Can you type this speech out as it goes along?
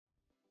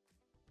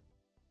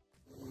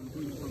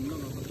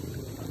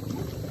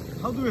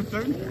How do we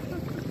turn?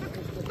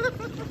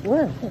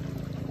 Where?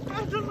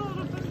 I don't know.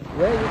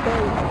 Where you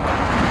going?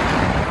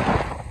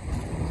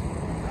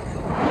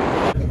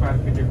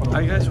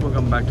 Hi guys,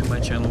 welcome back to my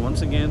channel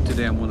once again.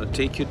 Today I'm going to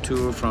take you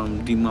tour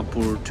from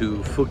Dimapur to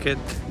Phuket,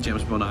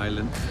 James Bond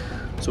Island.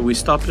 So we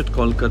stopped at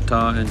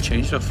Kolkata and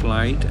changed our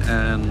flight,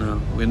 and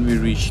when we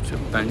reached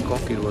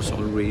Bangkok it was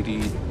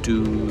already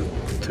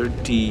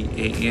 2:30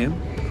 a.m.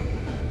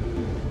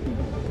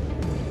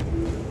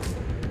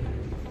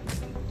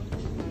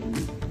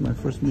 My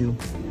first meal.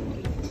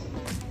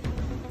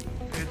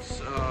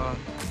 It's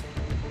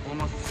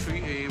almost 3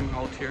 a.m.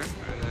 out here.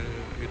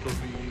 It will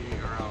be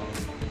around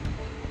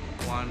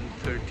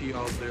 1:30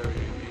 out there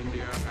in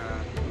India,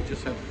 and we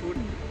just had food.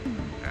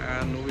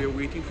 And we are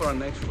waiting for our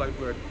next flight.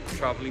 We're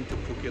traveling to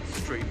Phuket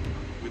straight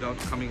without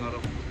coming out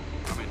of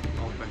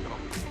Bangkok.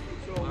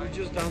 So we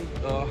just done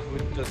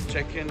with the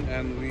check-in,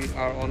 and we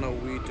are on our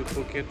way to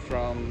Phuket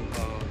from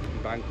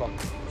Bangkok.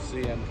 See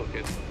you in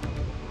Phuket.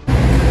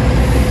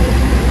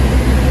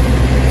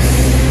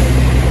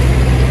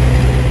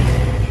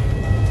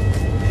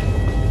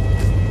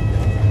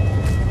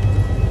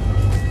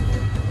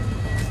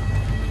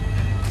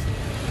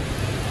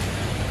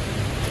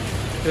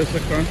 Here's the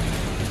car.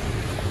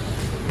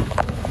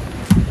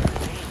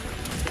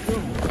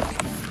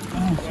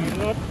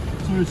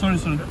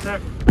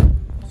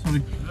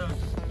 Sorry.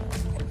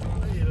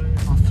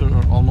 After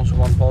almost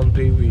 1 whole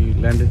day, we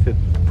landed at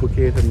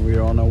Phuket and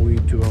we're on our way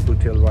to our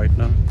hotel right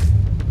now.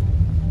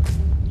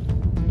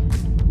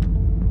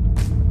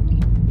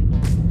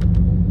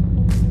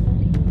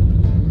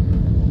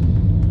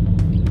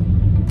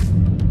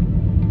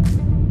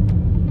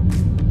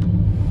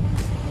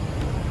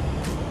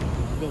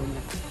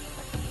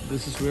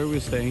 This is where we're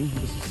staying.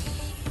 This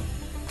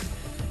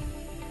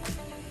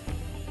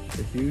is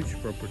a huge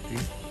property.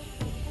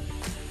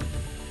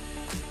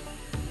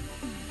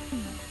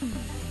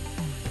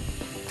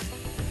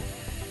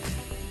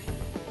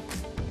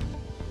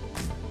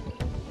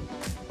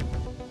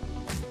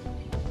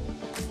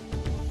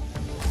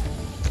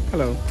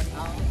 Hello.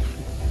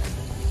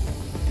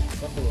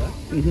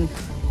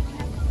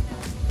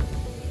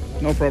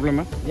 No problem,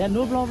 huh? Yeah,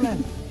 no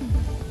problem.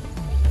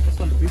 Just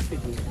want to brief it.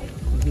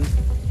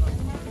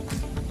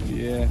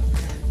 Yeah.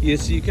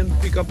 Yes, you can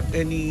pick up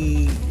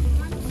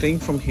anything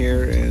from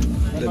here and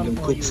let them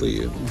cook for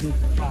you.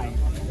 Fine.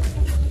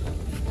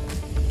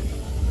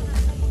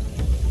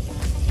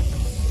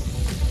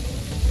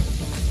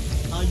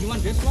 You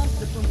want this one?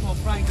 This one for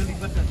frying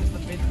delivered. This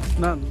one made.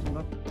 No.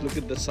 Look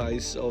at the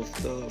size of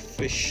the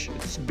fish.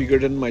 It's bigger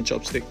than my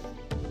chopstick.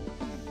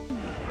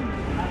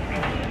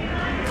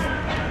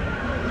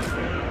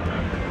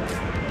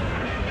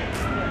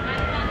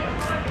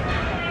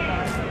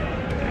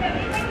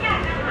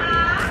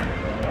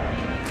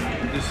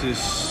 This is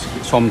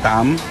som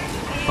tam,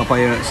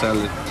 papaya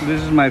salad.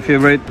 This is my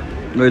favorite.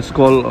 It's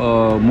called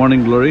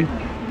Morning Glory.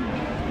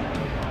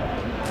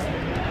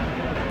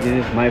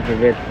 This is my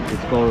favorite.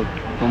 It's called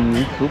tom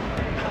yum soup.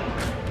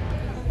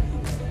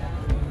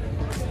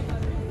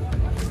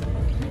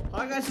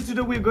 Hi guys, so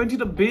today we're going to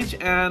the beach,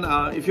 and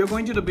if you're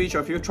going to the beach or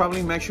if you're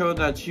traveling, make sure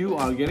that you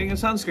are getting a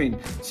sunscreen.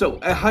 So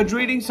a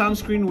hydrating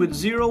sunscreen with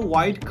zero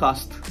white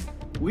cast.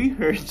 We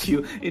heard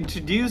you.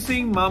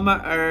 Introducing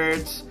Mama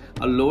Earth's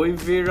Aloe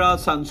Vera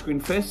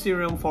Sunscreen Face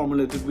Serum,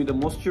 formulated with the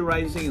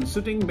moisturizing and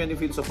soothing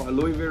benefits of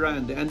aloe vera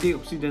and the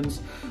antioxidants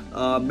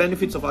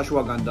benefits of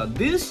ashwagandha.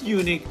 This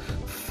unique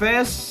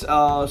face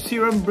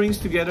serum brings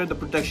together the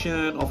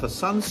protection of a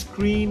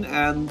sunscreen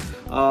and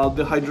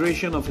the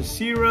hydration of a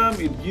serum.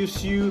 It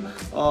gives you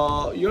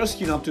your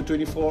skin up to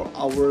 24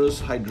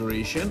 hours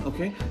hydration,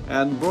 okay,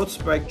 and broad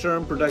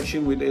spectrum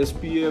protection with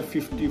SPF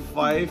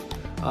 55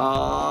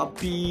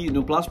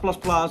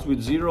 plus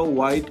with zero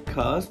white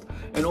cast,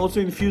 and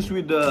also infused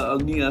with the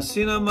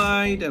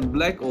niacinamide and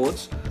black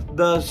oats.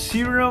 The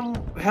serum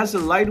has a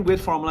lightweight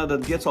formula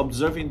that gets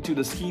absorbed into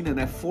the skin and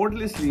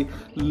effortlessly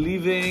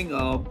leaving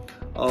a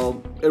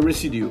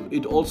residue.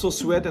 It also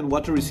sweat and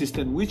water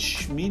resistant,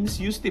 which means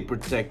you stay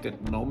protected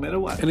no matter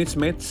what. And it's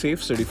made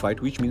safe certified,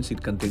 which means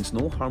it contains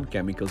no harm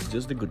chemicals,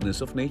 just the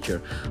goodness of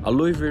nature.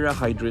 Aloe vera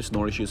hydrates,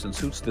 nourishes and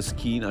soothes the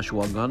skin.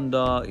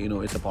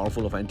 Ashwagandha, it's a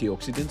powerful of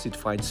antioxidants. It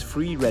fights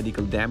free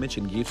radical damage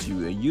and gives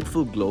you a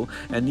youthful glow.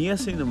 And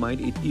niacinamide,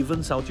 it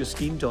evens out your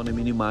skin tone and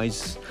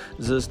minimizes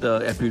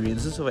the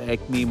appearances of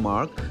acne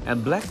mark.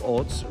 And black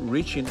oats,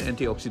 rich in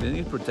antioxidant,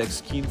 it protects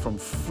skin from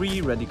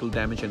free radical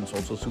damage and it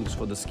also soothes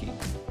for the skin.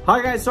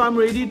 Hi guys, so I'm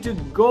ready to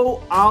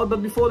go out,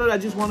 but before that I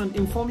just want to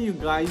inform you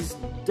guys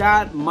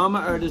that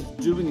Mama Earth is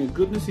doing a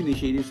goodness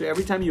initiative. So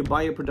every time you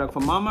buy a product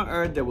from Mama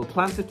Earth, they will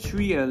plant a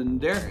tree, and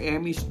their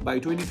aim is by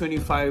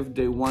 2025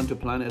 they want to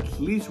plant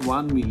at least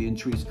 1 million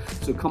trees.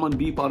 So come on,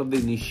 be part of the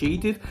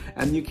initiative,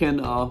 and you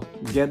can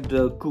get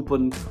the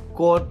coupon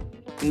code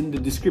in the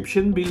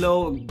description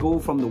below. Go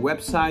from the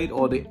website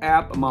or the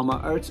app,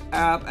 Mama Earth's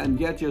app, and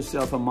get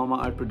yourself a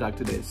Mama Earth product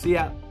today. See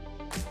ya!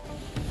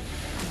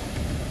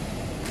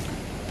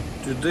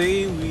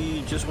 Today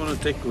we just want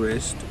to take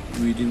rest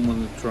we didn't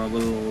want to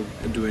travel or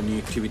do any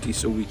activity,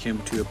 so we came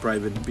to a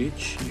private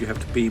beach. You have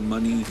to pay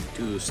money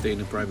to stay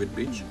in a private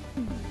beach.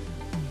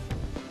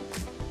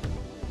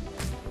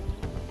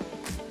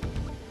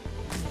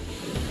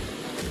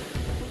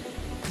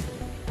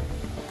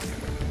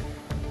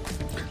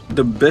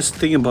 The best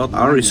thing about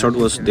our resort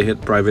was they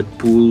had private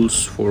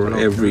pools for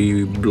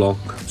every block,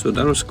 so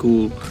that was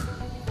cool.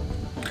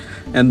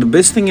 And the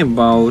best thing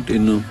about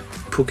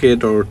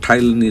Phuket or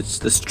Thailand is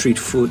the street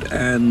food,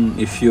 and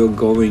if you're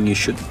going, you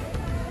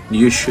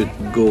should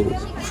go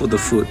for the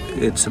food.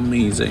 It's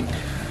amazing.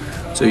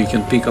 So you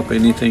can pick up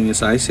anything,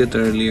 as I said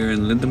earlier,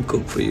 and let them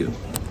cook for you.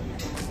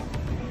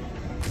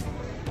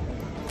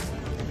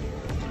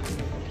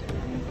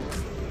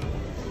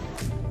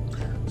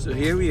 So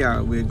here we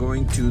are, we're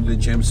going to the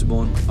James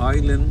Bond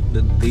Island,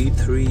 the day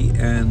 3,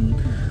 and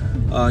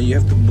you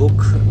have to book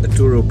a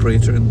tour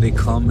operator, and they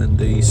come and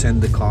they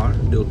send the car.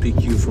 They'll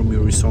pick you from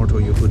your resort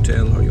or your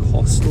hotel or your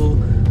hostel,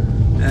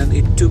 and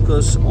it took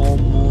us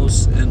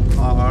almost an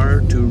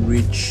hour to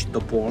reach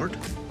the port.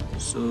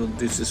 So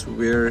this is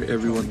where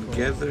everyone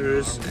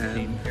gathers,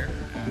 and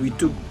we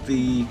took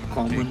the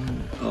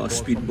common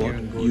speedboat.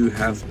 You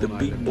have the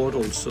big boat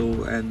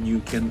also, and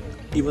you can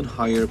even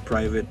hire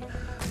private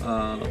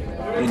boat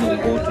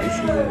if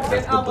you have the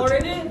budget.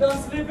 Already?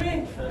 Don't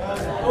sleeping?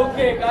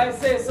 Okay, guys,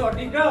 say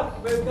sorry,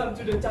 grab. Welcome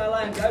to the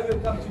Thailand, guys.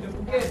 Welcome to the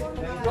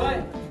Phuket.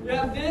 Right? You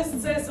have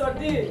this, say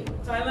sorry.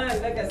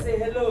 Thailand, like I say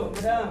hello,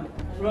 madam.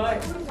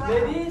 Right?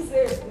 Lady,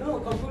 say no,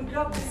 Kokun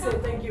grab. This say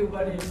thank you,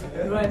 buddy.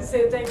 Right?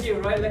 Say thank you,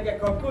 right? Like a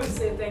Kokun,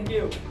 say thank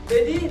you.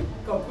 Lady,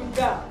 Kokun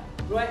grab.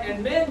 Right?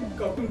 And men,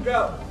 Kokun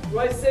grab.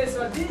 Right, say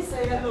sorry,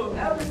 say hello.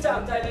 Every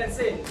time Thailand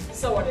say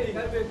Sawadee,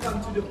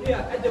 welcome to the pier.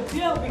 At the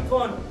pier we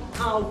call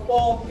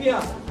our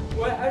pier.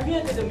 Right, I here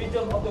in the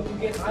middle of the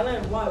Phuket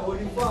Island. Why?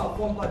 Very far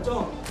from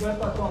Patong. Where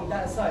Patong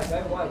that side,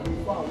 right? Why?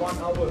 Very far, 1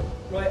 hour,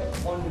 right,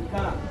 on the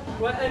car.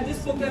 Right, and this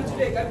program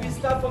today, we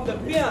start from the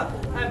pier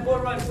and go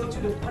to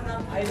the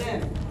Panang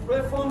Island.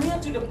 Right, from here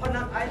to the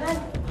Panang Island,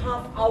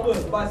 half hour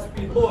by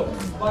speedboat.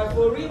 By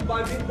ferry,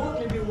 by big boat,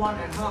 maybe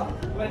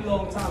 1.5. Very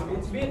long time.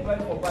 It's been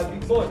right for by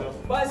big boat.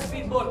 By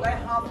speedboat, like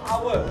half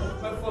hour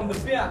right from the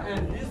pier.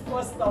 And this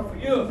first stop for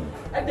you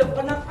at the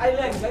Panang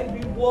Island. Like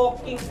we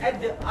walking at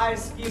the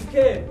ice cream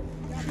cave.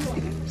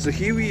 So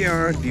here we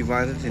are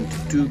divided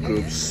into 2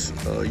 groups,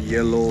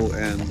 yellow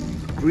and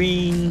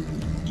green.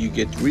 You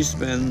get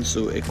wristbands,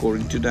 so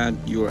according to that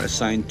you are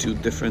assigned to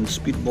different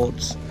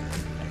speedboats,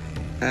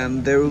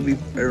 and there will be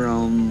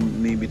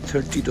around maybe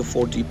 30 to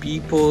 40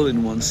 people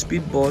in one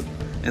speedboat.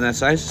 And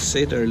as I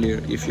said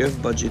earlier, if you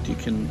have budget, you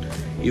can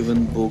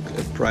even book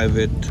a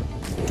private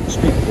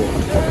speedboat.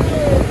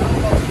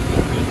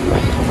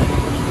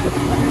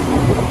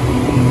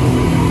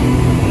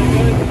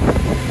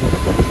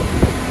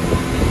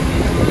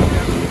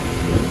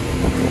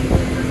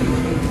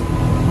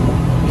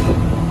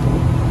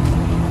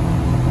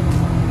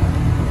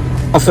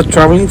 After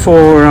traveling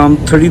for around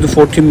 30 to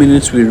 40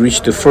 minutes, we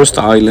reached the first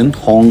island,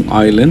 Hong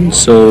Island.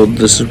 So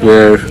this is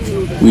where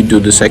we do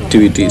these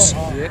activities.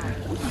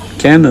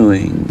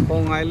 Canoeing.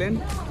 Hong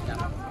Island.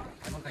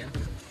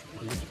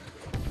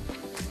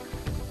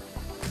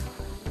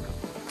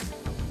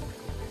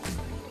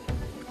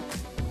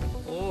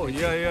 Oh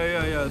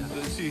yeah.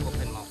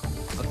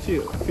 See,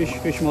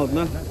 fish mouth,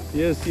 na?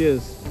 Yes.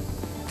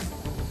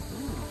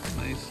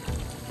 Nice.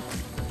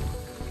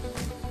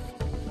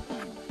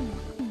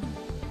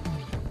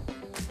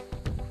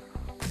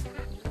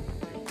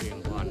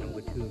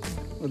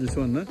 Oh, this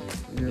one, huh?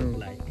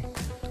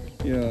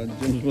 Yeah,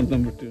 James Bond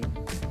number 2.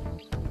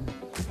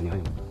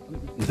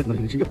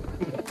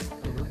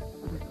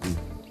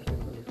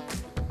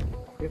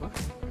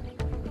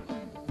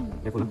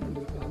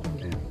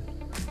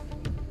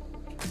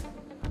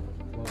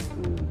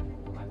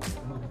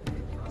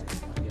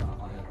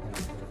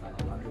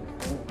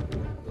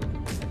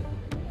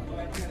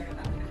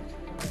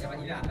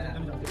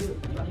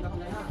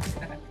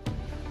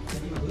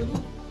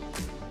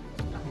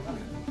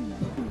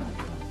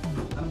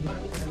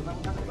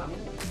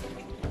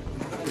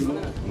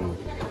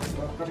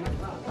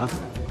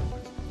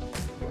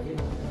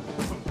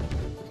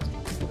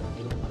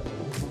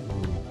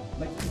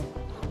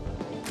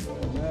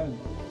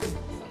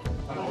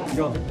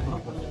 Go.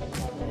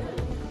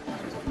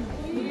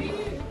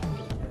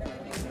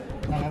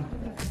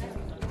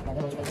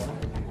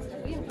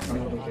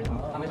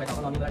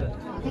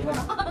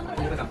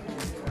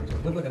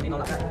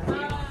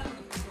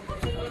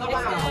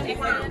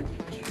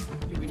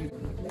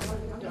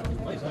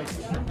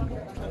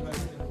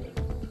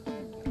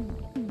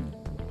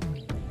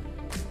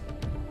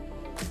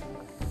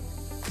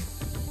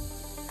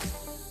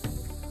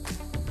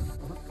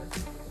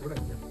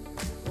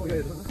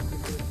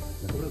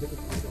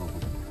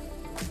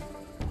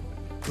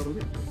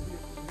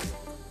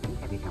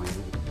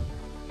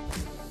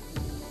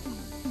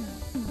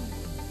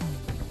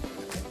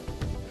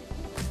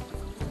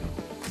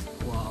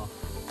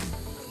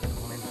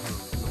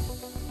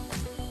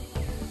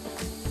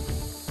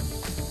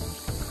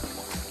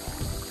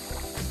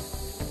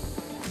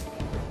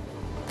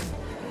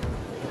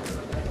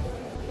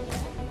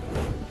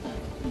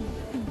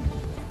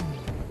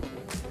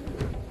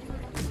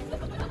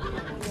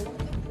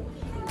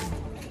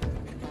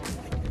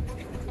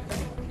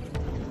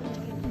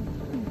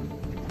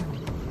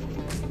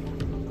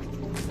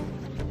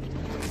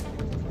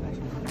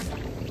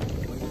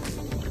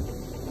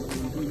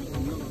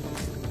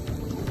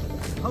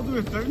 How do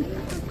we turn?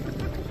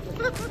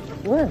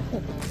 Where?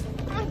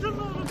 I don't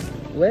know.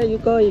 Where are you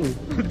going?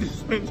 This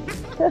side.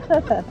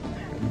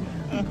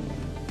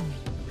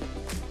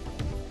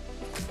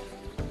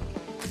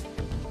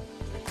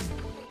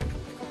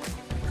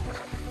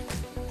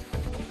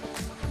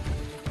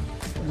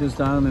 Just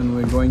down and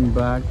we're going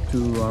back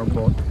to our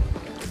boat.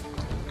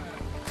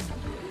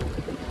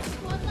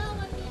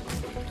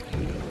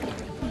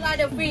 Are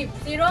the film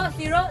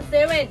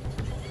 007.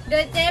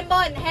 The James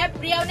Bond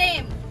have real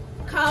name.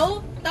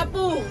 Khao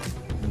Tapu.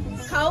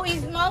 Khao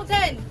is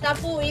mountain.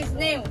 Tapu is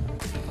nail.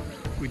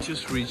 We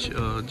just reached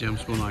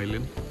James Bond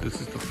Island. This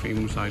is the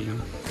famous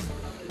island.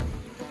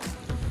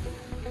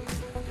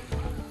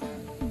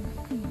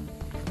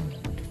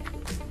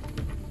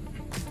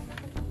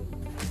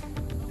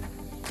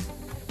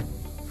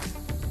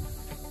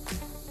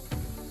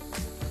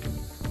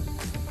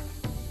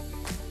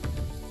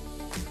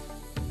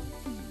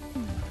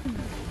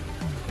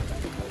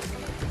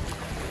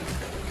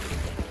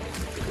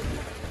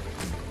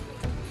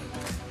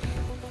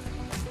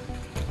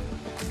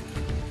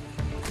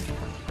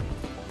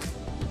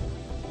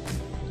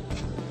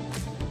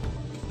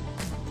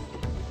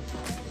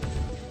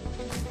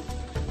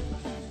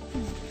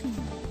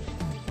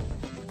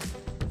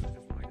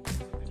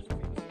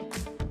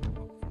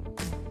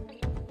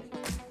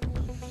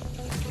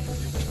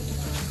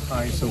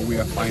 Hi, so we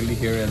are finally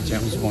here at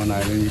James Bond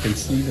Island. You can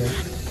see the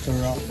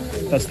rock.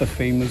 That's the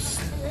famous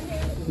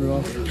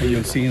rock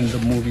you'll see in the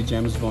movie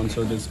James Bond.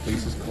 So this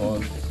place is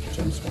called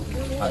James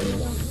Bond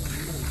Island.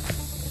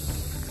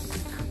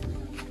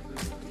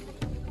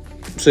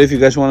 So if you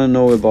guys want to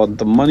know about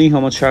the money, how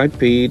much I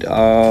paid,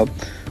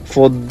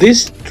 for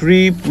this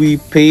trip we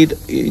paid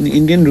in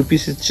Indian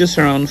rupees. It's just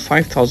around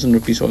 5,000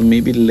 rupees or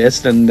maybe less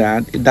than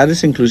that. That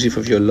is inclusive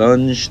of your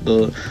lunch,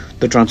 the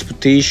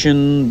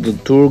transportation, the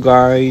tour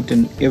guide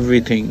and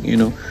everything, you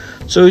know.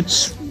 So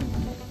it's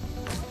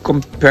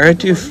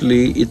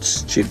comparatively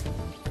it's cheap.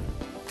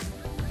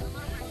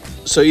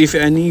 So if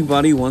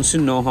anybody wants to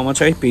know how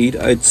much I paid,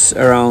 it's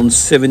around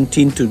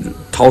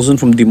 17,000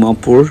 from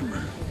Dimapur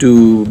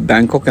to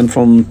Bangkok, and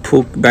from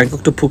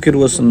Bangkok to Phuket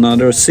was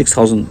another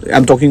 6,000.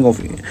 I'm talking of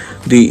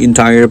the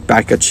entire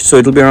package, so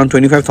it'll be around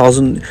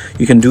 25,000.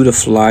 You can do the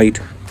flight.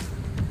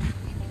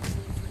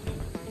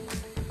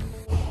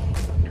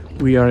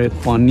 We are at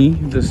Pani.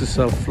 This is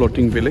a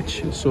floating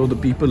village, so the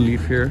people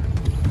live here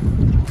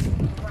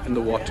in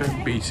the water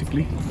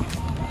basically.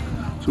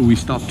 So we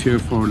stopped here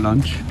for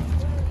lunch.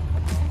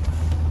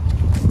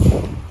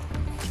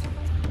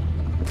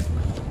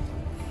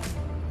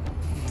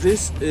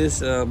 This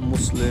is a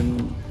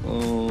Muslim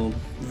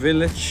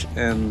village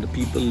and the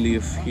people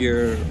live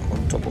here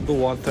on top of the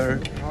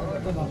water.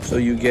 So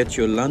you get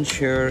your lunch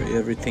here,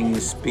 everything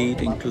is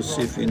paid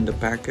inclusive in the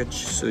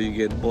package. So you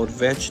get both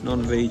veg,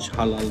 non-veg,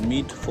 halal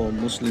meat for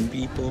Muslim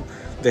people.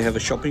 They have a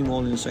shopping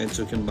mall inside,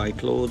 so you can buy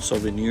clothes,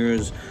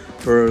 souvenirs,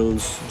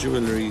 pearls,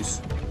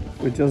 jewelries.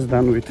 We're just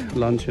done with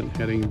lunch and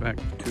heading back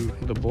to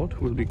the boat.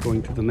 We'll be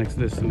going to the next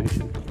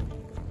destination.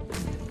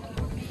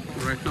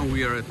 Right now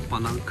we are at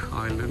Panang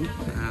Island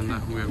and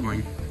we are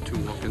going to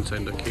walk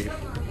inside the cave.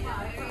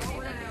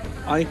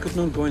 I could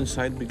not go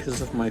inside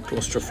because of my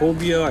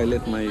claustrophobia. I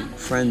let my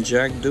friend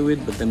Jack do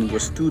it, but then it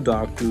was too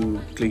dark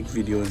to click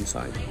video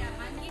inside.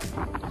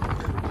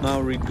 Now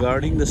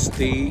regarding the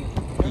stay,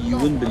 you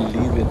wouldn't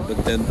believe it,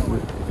 but then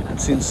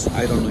since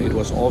I don't know it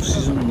was off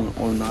season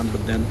or not,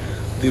 but then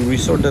the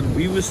resort that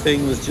we were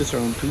staying was just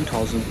around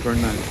 2,000 per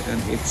night,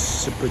 and it's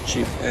super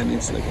cheap and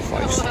it's like a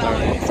 5-star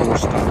or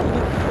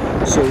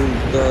 4-star. So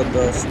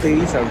the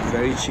stays are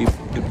very cheap.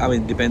 I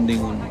mean,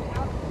 depending on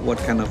what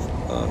kind of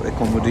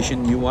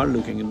accommodation you are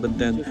looking at, but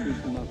then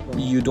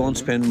you don't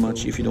spend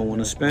much if you don't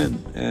want to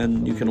spend.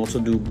 And you can also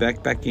do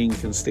backpacking. You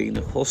can stay in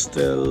a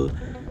hostel.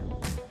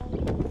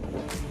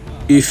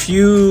 If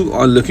you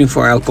are looking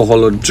for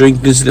alcohol or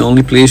drink, this is the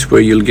only place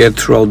where you'll get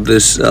throughout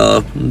this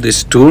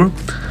this tour,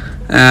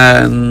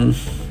 and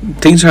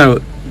things are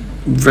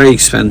very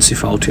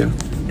expensive out here.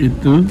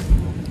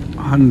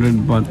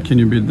 100 baht, can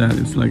you beat that?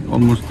 It's like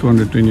almost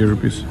 220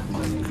 rupees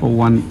for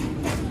one.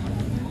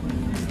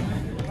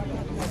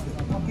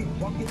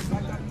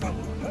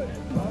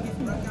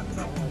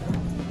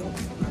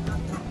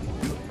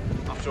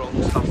 After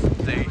almost half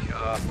the day,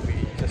 we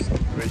just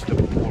reached the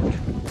port.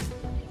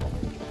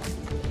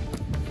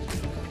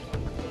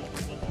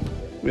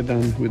 We're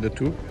done with the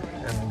tour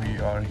and we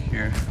are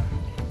here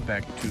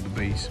back to the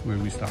base where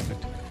we started.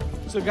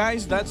 So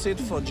guys, that's it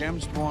for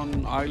James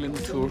Bond Island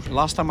tour.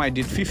 Last time I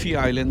did Phi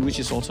Island, which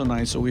is also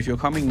nice. So if you're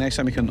coming next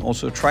time, you can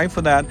also try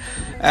for that.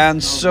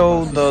 And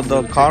so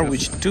the car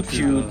which took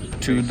you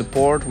to the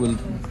port will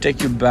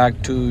take you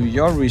back to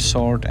your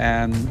resort.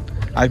 And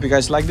I hope you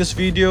guys like this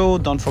video.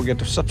 Don't forget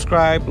to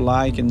subscribe,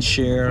 like and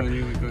share.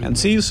 And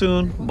see you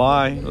soon.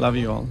 Bye. Love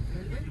you all.